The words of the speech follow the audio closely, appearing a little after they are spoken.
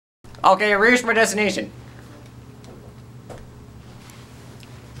Okay, I reached my destination.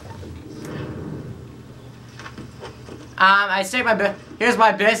 I say here's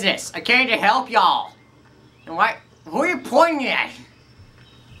my business. I came to help y'all. And why? Who are you pointing at?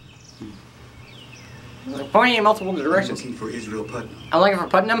 I'm pointing in multiple directions. I'm looking for Israel Putnam. I'm looking for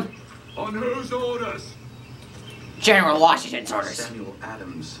Putnam. On whose orders? General Washington's orders. Samuel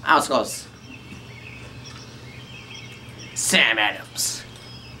Adams. I was close. Sam Adams.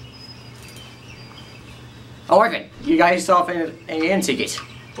 Oh, Orphan, you got yourself an inn ticket.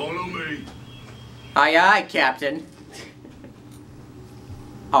 Follow me. Aye, aye, Captain.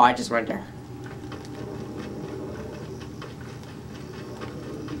 Oh, I just went there.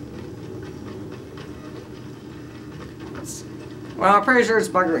 Well, I'm pretty sure it's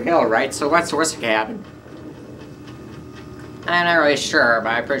Bunker Hill, right? So what's the worst that can happen? I'm not really sure, but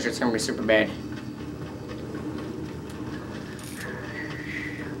I'm pretty sure it's gonna be super bad.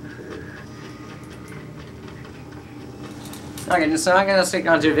 Okay, so I'm gonna stick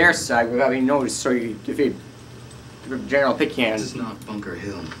onto their side without being noticed, so you defeat General Pickhand. This is not Bunker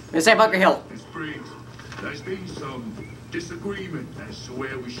Hill. It's at Bunker Hill. Miss Briggs, there's been some disagreement as to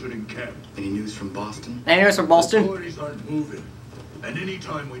where we should encamp. Any news from Boston? Any news from Boston? Authorities aren't moving, and any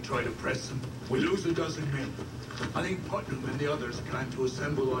time we try to press them, we lose a dozen men. I think Putnam and the others plan to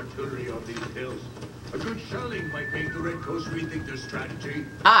assemble artillery on these hills. A good shelling might make the Redcoats rethink their strategy.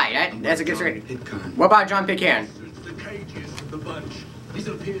 Aye, that's a good strategy. What about John Pickhand? It's the cagiest of the bunch. He's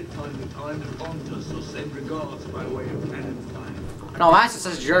appeared time to time to prompt us or send regards by way of cannon fire. No, that's just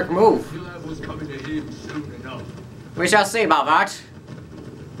such a jerk move. He'll have what's coming to him soon enough. We shall see about that.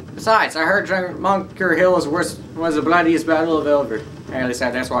 Besides, I heard Bunker Hill was the bloodiest battle of ever. At least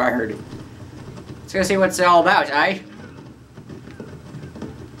that's why I heard it. Let's go see what it's all about, eh?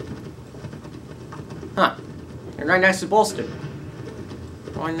 Huh. You're right next to Boston.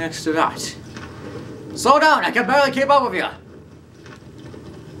 Right next to that. Slow down, I can barely keep up with you.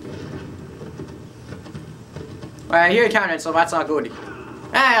 Well, I hear you counting, so that's not good. Hey,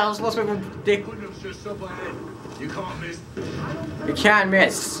 I was supposed to be... Putnam's just up ahead. You can't miss. You can't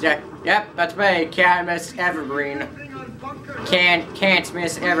miss. Yep, that's me. Can't miss Evergreen. Can't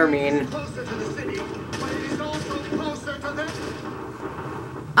miss Evergreen.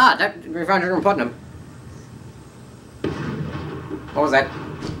 Ah, that we found General Putnam. What was that?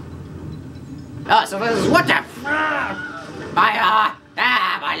 Oh, so this is what the my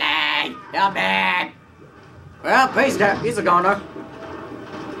leg! Help me! Well, he's a goner.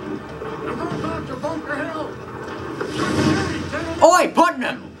 Oi,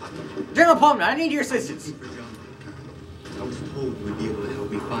 Putnam! General Putnam, I need your assistance. I was told you would be able to help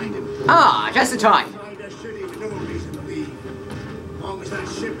me find him. Ah, just in time. As long as that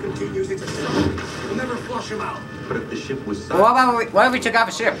ship continues its assault, we'll never flush him out. But if the ship was Well, what if we took off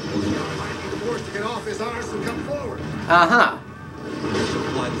a ship? Might be forced to get off his arse and come forward. Uh-huh.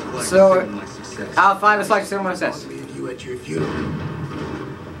 So, I'll fly the flag to my success. I'll leave you at your funeral.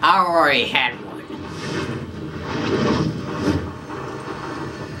 I already had one.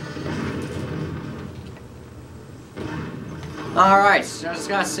 Alright, so I just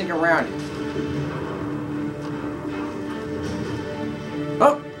gotta stick around.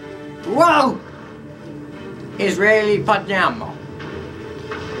 Oh! Whoa! Israeli Putnam.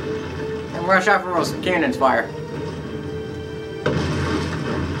 And rush out for those cannons fire.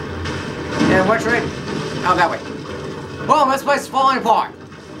 And which way? Oh, that way. Whoa, this place is falling apart.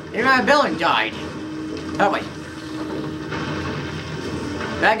 Even my building died. That way.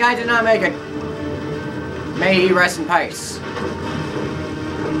 That guy did not make it. May he rest in peace.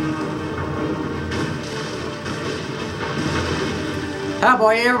 Oh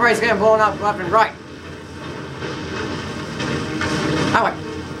boy, everybody's getting blown up left and right. That way.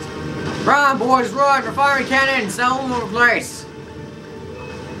 Run, boys, run! We're firing cannons all over the place.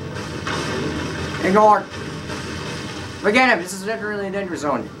 Ignore. Forget him. This is literally a danger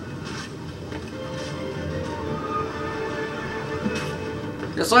zone.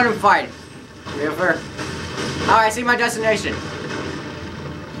 Just let him fight. Be fair. Oh, I see my destination.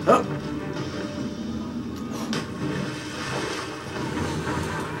 Oh.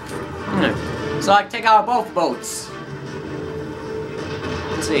 So I can take out both boats.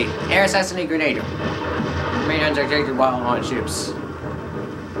 Let's see. Air assassinate grenadier. Remain undetected while on ships.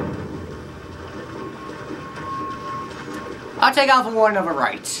 I'll take out the one on the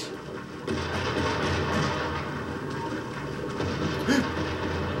right.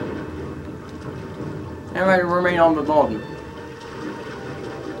 Everybody remain on the bottom.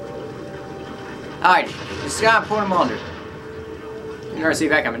 Alright, just gotta put him under. You never see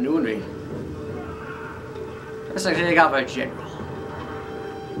that coming, do me. Let's actually take out a general.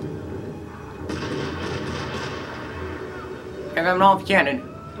 Give him off cannon.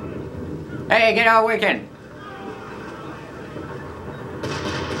 Hey, get out of the way, Ken.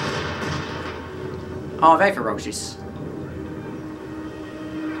 Oh, very ferocious.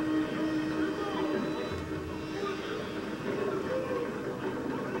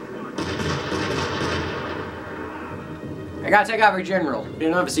 I gotta take out your general.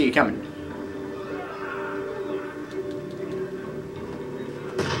 You'll never see you coming.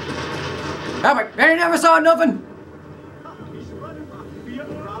 Oh, but they never saw nothing. He's running, man. Be a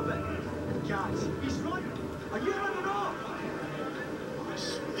rabbit. Guys, he's running. Are you running off?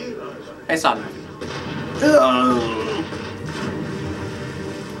 They saw nothing.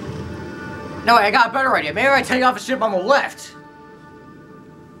 No, I got a better idea. Maybe I take off a ship on the left.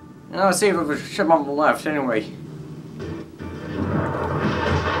 Now let's see if it was a ship on the left anyway.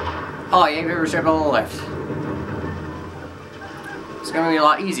 Oh, yeah, maybe a ship on the left. It's gonna be a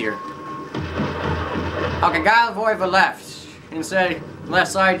lot easier. Okay, gotta avoid the left. Instead,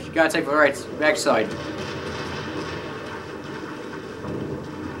 left side, you gotta take the right, back side.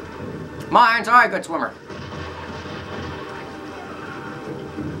 Mine's alright, good swimmer.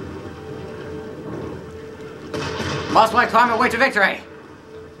 Must like climb a way to victory.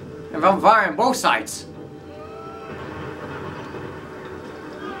 And from firing both sides.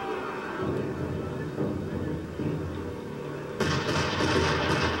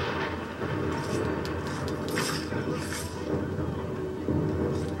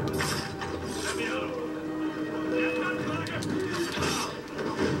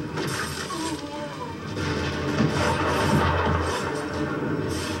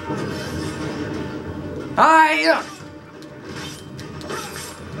 Hi!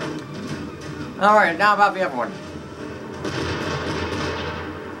 Alright, now about the other one.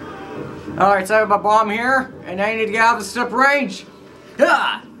 Alright, so I have my bomb here, and I need to get out of the step range.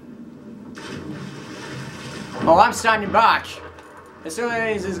 Ah! Oh, I'm standing back. As soon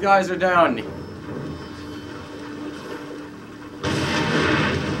as these guys are down.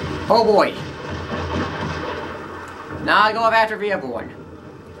 Oh boy. Now I go up after the other one.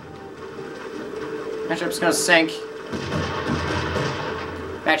 That ship's gonna sink.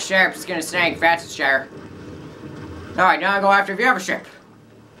 That ship's gonna sink, fast share. Alright, now I go after the other ship.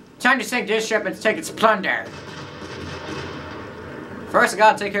 Time to sink this ship and take its plunder. First I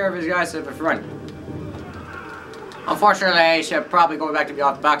gotta take care of these guys at the front. Unfortunately, I should probably go back to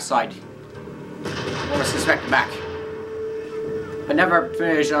the backside. I'm gonna suspect the back. But never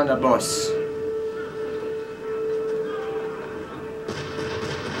finish on the bus.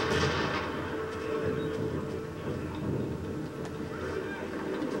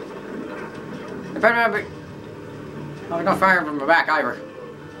 I'm not gonna fire from the back either.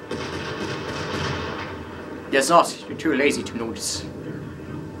 Guess not. You're too lazy to notice.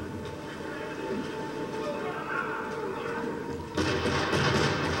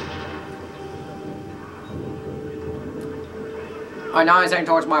 Alright, now he's heading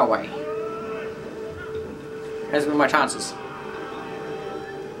towards my way. Here's my chances.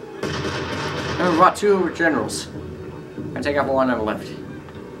 And we've got two generals. I take out the one on the left.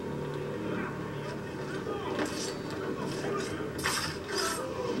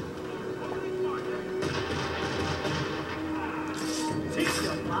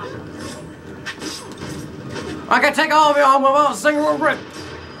 I can take all of you on without a single rip.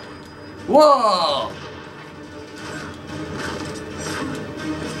 Whoa!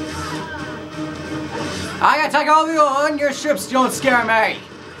 I can take all of you on. Your ships don't scare me.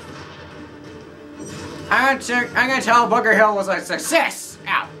 I'm gonna tell Bunker Hill was a success.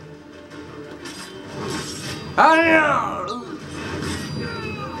 Ow! Oh no!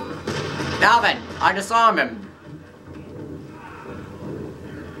 Now then, I disarm him.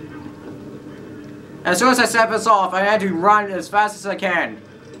 As soon as I set this off, I had to run as fast as I can.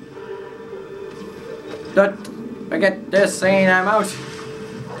 Don't forget this scene, I'm out.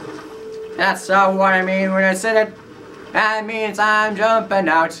 That's not what I mean when I said it. That means I'm jumping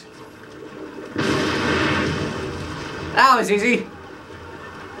out. That was easy.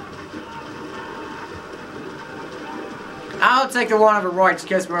 I'll take the one on the right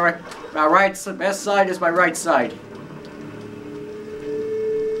because my best side is my right side.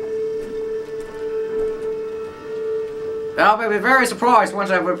 I'll be very surprised once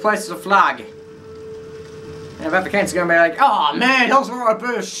I replace the flag. And if the Kent's gonna be like, oh man, those were our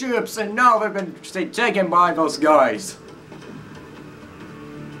best ships, and now they've been taken by those guys.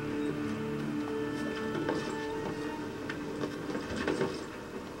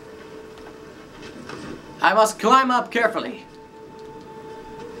 I must climb up carefully.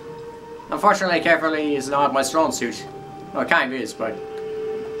 Unfortunately, carefully is not my strong suit. Well, it kind of is, but...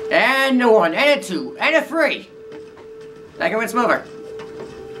 And a 1, and a 2, and a 3. That went smoother.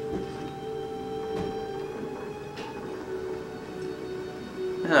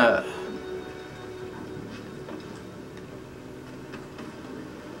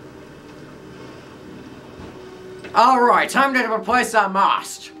 Alright, time to replace that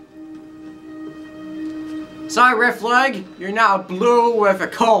mast. Sorry, Rift Leg, you're now blue with a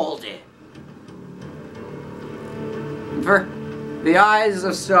cold. For the eyes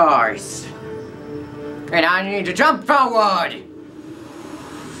of stars. And I need to jump forward!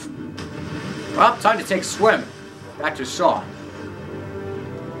 Well, time to take a swim. Back to shore.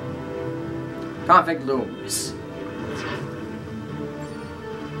 Conflict looms.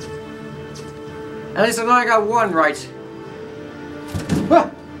 At least I know I got one right.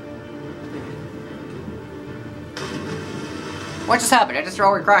 What just happened? I just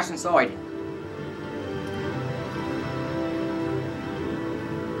already crashed inside.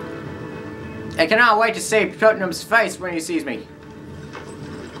 I cannot wait to see Putnam's face when he sees me.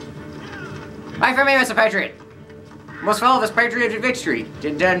 Wait for me, Mr. Patriot. Must follow this patriotic victory.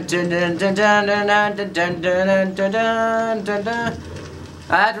 Dun dun dun dun dun dun dun dun dun dun dun dun dun dun.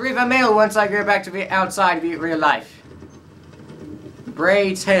 I have to read my mail once I get back to the outside of real life.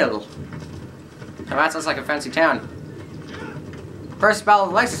 Braids Hill. Oh, that sounds like a fancy town. First Battle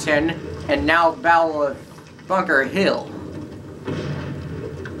of Lexington, and now Battle of Bunker Hill.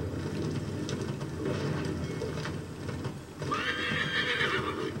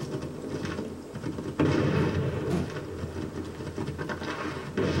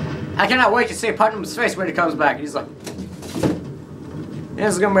 I cannot wait to see Putnam's face when he comes back. He's like,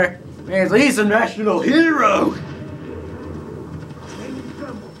 he's gonna be, he's a national hero.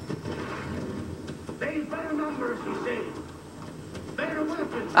 Better numbers, you say. Better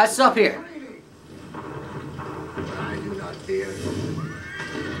weapons. I stop here. I do not fear.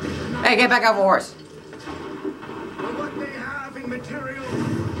 Hey, get back off the horse. But what they have in material,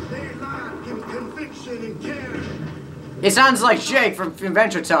 they lack in conviction and care. It sounds like Jake from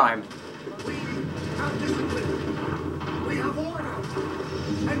Adventure Time. We have discipline. We have order.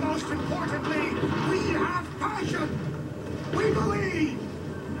 And most importantly, we have passion. We believe.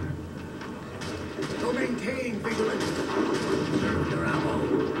 To maintain vigilance, conserve your ammo,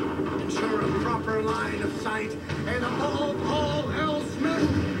 ensure a proper line of sight, and above all else,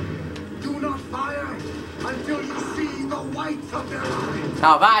 men, do not fire until you see the whites of their eyes.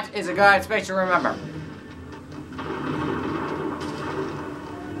 Now that is a good speech to remember.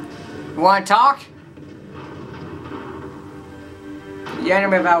 You want to talk? The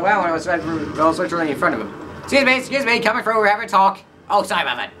enemy about well when I was literally in front of him. Excuse me, coming through, we're having a talk. Oh, sorry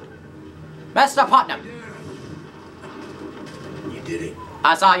about that. Mr. Putnam. You did it.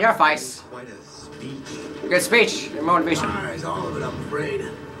 I saw your face. Quite a speech. Good speech, your motivation. Lies, all of it, I'm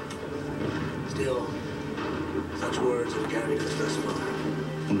afraid. Still, such words have carried us thus far.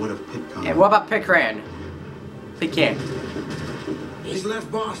 And what of Pitcairn? And what about Pitcairn? Pitcairn. He's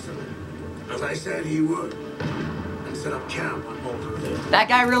left Boston, as I said he would, and set up camp on Moulter Hill. That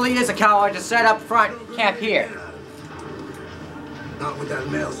guy really is a coward to set up front camp here. Not with that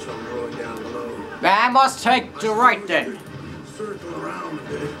maelstrom rolling down below. I must take the right then. Circle around a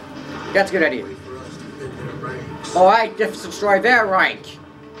bit. That's a good idea. Wait for us to fit their ranks. Oh, I destroy their rank.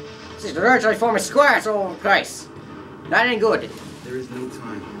 This is originally forming squares all over the place. That ain't good. There is no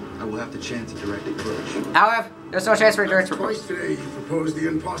time. I will have to chance a direct approach. However, there's no chance for a direct approach. Twice today you proposed the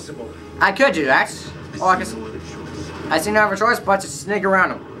impossible. I could do that. Or I I see could. no other choice. I see no other choice but to sneak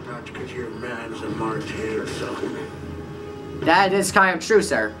around him. Not because your man's a martyr or something. That is kind of true,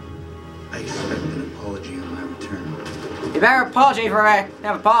 sir. I expect an apology on my return. You better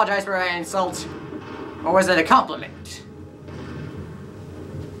apologize for an insult. Or was it a compliment?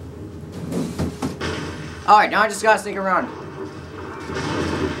 Alright, now I just gotta sneak around.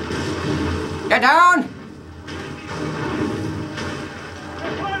 Get down!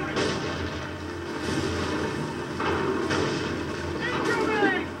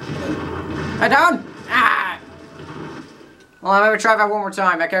 Get down! Ah! Well, I'm gonna try that one more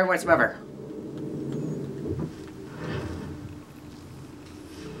time. Back everyone's member.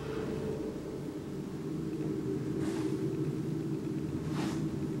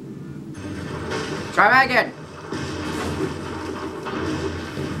 Try that again.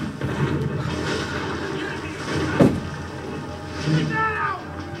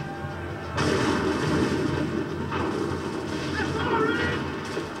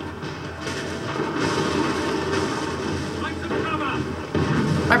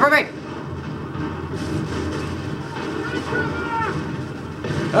 My perfect.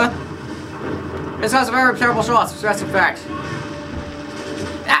 This has a very terrible shot, that's a fact.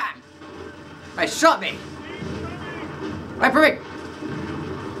 Ah! They shot me! Wait for me!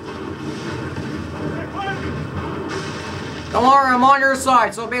 Don't worry, I'm on your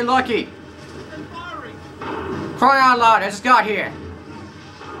side, so be lucky. Crying out loud, I just got here.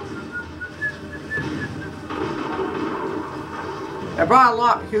 I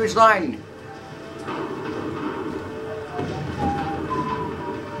brought a huge line.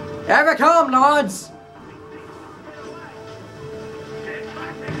 Here we come, lads!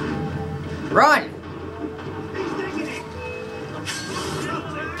 Run!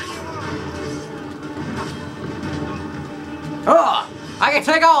 Oh! I can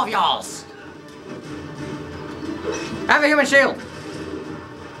take all of y'all's! Have a human shield!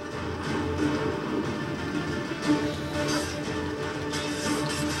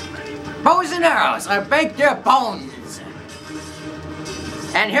 Bows and arrows are baked their bones!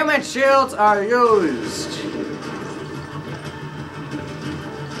 And human shields are used!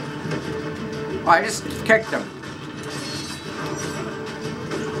 Oh, I just kicked them.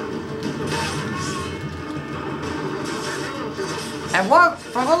 And what,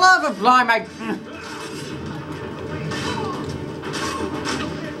 for the love of Lime,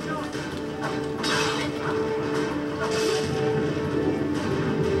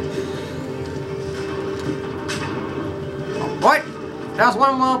 What? That's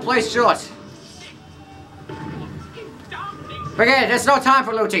one more place short. Forget it, there's no time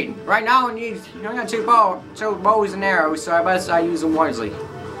for looting. Right now I need, I got two bows and arrows, so I best I use them wisely.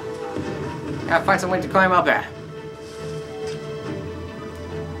 Gotta find some way to climb up there.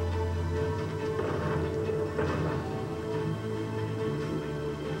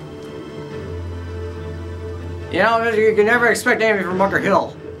 You know, you can never expect anything from Bunker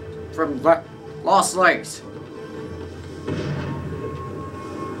Hill. From Lost Legs.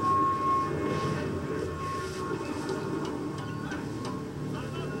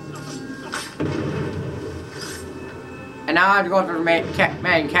 And now I have to go after the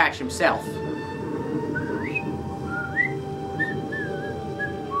man catch himself.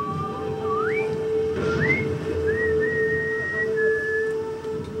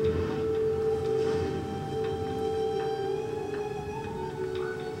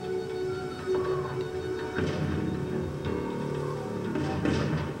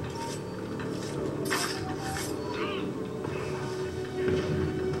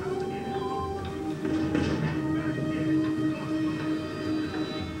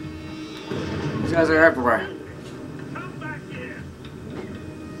 These guys are everywhere. Come back here.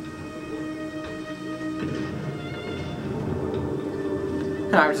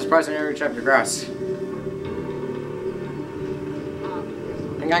 I'm surprised I never reached up the grass. I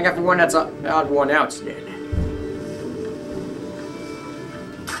think I got the one that's odd one out dead.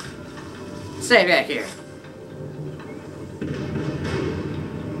 Stay back here.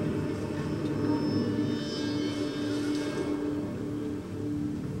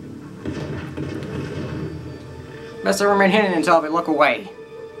 Best to remain hidden until they look away.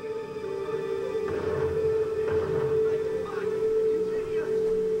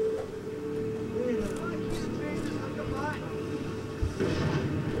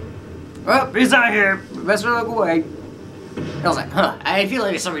 Well, he's not here. Best to look away. I was like, huh, I feel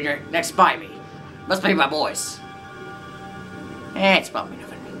like there's somebody next by me. Must be my boys. It's probably nothing.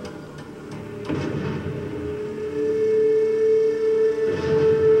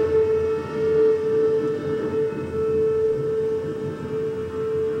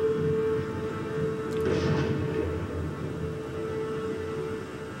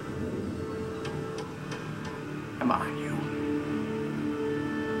 Come on, you.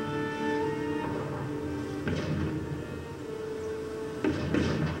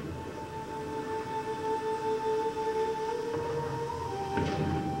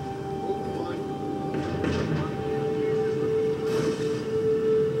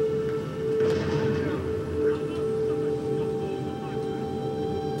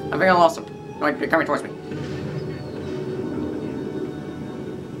 I think I lost him. Like, they're coming towards me.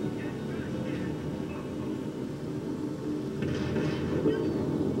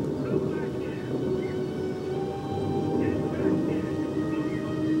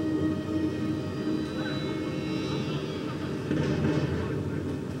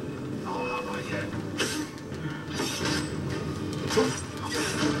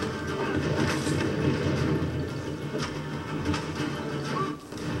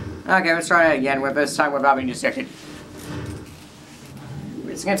 Okay, let's try it again, with this time without being distracted.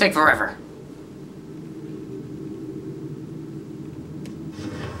 It's gonna take forever.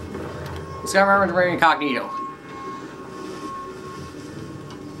 Just gotta remember to bring incognito.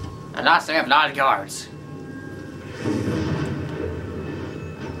 And last I have a lot of guards.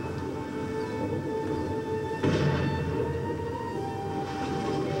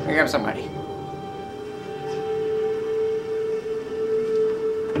 Here comes somebody.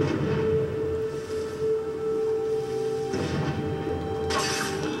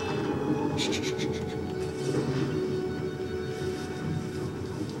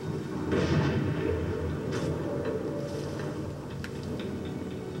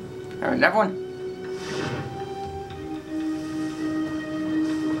 Another one.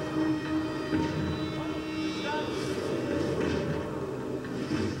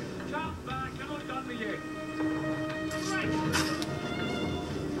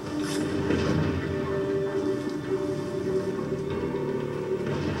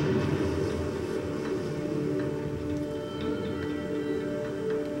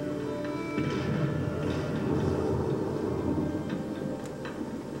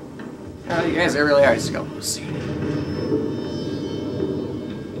 Oh, you guys are really hard to go. We'll see.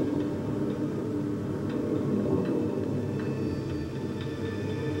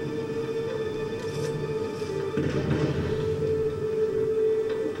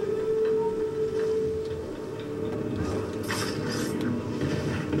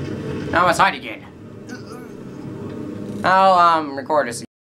 Now let's hide again. I'll record this again.